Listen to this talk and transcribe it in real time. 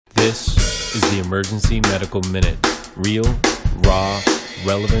This is the Emergency Medical Minute. Real, raw,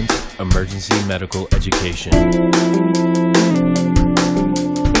 relevant emergency medical education.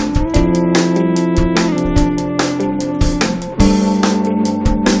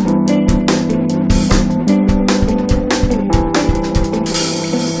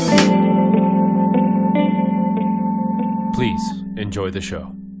 Please enjoy the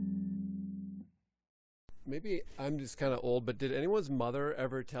show. Maybe I'm just kind of old, but did anyone's mother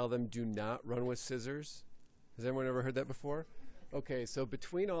ever tell them do not run with scissors? Has anyone ever heard that before? Okay, so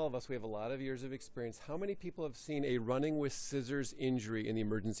between all of us, we have a lot of years of experience. How many people have seen a running with scissors injury in the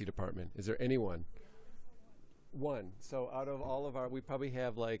emergency department? Is there anyone? One. So out of all of our, we probably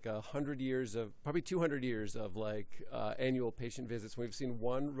have like 100 years of, probably 200 years of like annual patient visits. We've seen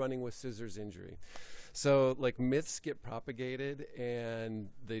one running with scissors injury. So like myths get propagated and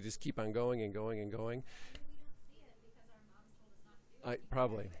they just keep on going and going and going.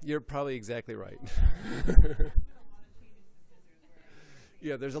 Probably. You're probably exactly right.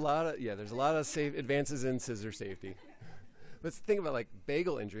 There's a lot of safe advances in scissor safety. Let's think about like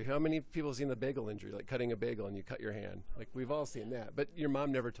bagel injury. How many people have seen the bagel injury, like cutting a bagel and you cut your hand? Like we've all seen that. But your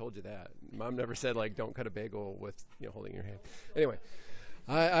mom never told you that. Mom never said like don't cut a bagel with holding your hand. Anyway.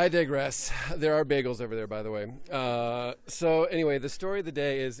 I digress. There are bagels over there, by the way. So anyway, the story of the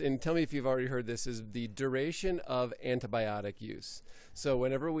day is, and tell me if you've already heard this, is the duration of antibiotic use. So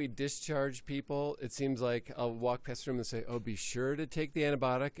whenever we discharge people, it seems like I'll walk past the room and say, oh, be sure to take the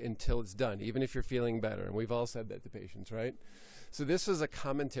antibiotic until it's done, even if you're feeling better. And we've all said that to patients, right? So this was a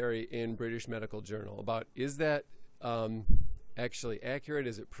commentary in British Medical Journal about, is that actually accurate?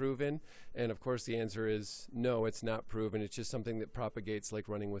 Is it proven? And of course the answer is no, it's not proven. It's just something that propagates like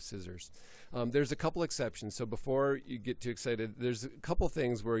running with scissors. There's a couple exceptions. So before you get too excited, there's a couple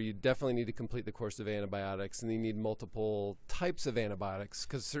things where you definitely need to complete the course of antibiotics, and you need multiple types of antibiotics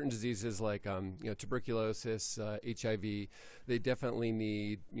because certain diseases like tuberculosis, HIV, they definitely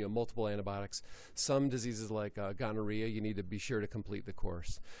need multiple antibiotics. Some diseases like gonorrhea, you need to be sure to complete the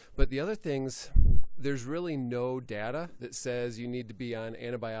course. But the other things, there's really no data that says you need to be on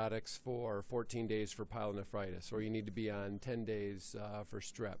antibiotics for 14 days for pyelonephritis, or you need to be on 10 days for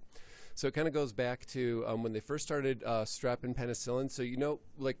strep. So it kind of goes back to when they first started strep and penicillin. So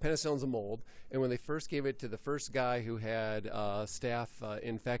like penicillin's a mold, and when they first gave it to the first guy who had staph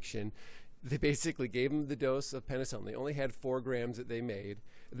infection, they basically gave him the dose of penicillin. They only had 4 grams that they made.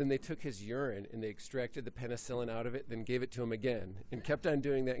 And then they took his urine and they extracted the penicillin out of it, then gave it to him again, and kept on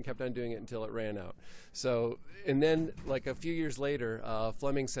doing that and kept on doing it until it ran out. So, and then like a few years later,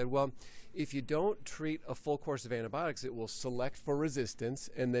 Fleming said, well, if you don't treat a full course of antibiotics, it will select for resistance,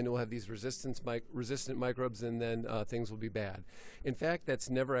 and then we'll have these resistant microbes, and then things will be bad. In fact, that's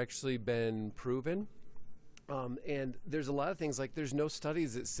never actually been proven. And there's a lot of things like there's no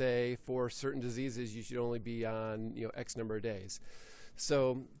studies that say for certain diseases you should only be on X number of days.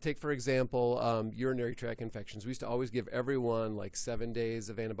 So take, for example, urinary tract infections. We used to always give everyone like 7 days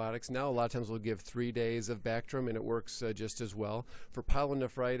of antibiotics. Now a lot of times we'll give 3 days of Bactrim, and it works just as well. For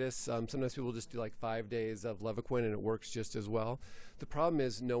pyelonephritis, sometimes people just do like 5 days of Levaquin, and it works just as well. The problem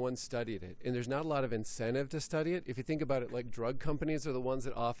is no one studied it, and there's not a lot of incentive to study it. If you think about it, like drug companies are the ones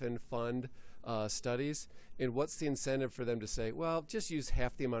that often fund studies, and what's the incentive for them to say, well, just use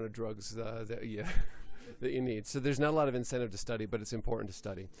half the amount of drugs that you need. So there's not a lot of incentive to study, but it's important to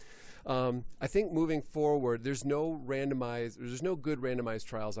study. I think moving forward, there's no good randomized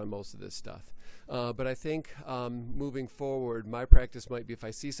trials on most of this stuff. But I think moving forward, my practice might be if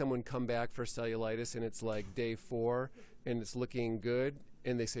I see someone come back for cellulitis and it's like day 4 and it's looking good,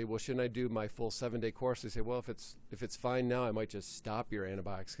 and they say, well, shouldn't I do my full 7-day course? They say, well, if it's fine now, I might just stop your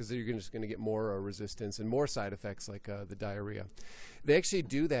antibiotics because you're just going to get more resistance and more side effects like the diarrhea. They actually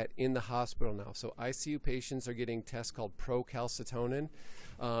do that in the hospital now. So ICU patients are getting tests called procalcitonin.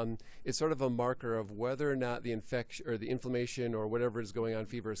 It's sort of a marker of whether or not the infection or the inflammation or whatever is going on,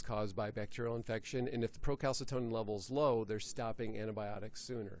 fever, is caused by bacterial infection. And if the procalcitonin level is low, they're stopping antibiotics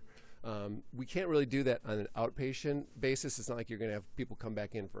sooner. We can't really do that on an outpatient basis. It's not like you're going to have people come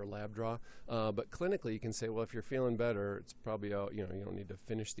back in for a lab draw. But clinically, you can say, well, if you're feeling better, it's probably, you don't need to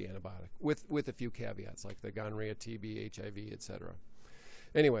finish the antibiotic with a few caveats like the gonorrhea, TB, HIV, etc.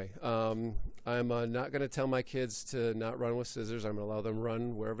 Anyway, I'm not going to tell my kids to not run with scissors. I'm going to allow them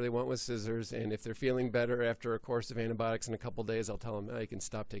run wherever they want with scissors. And if they're feeling better after a course of antibiotics in a couple days, I'll tell them, you can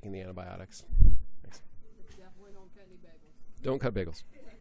stop taking the antibiotics. Thanks. Definitely don't cut any bagels. Don't cut bagels.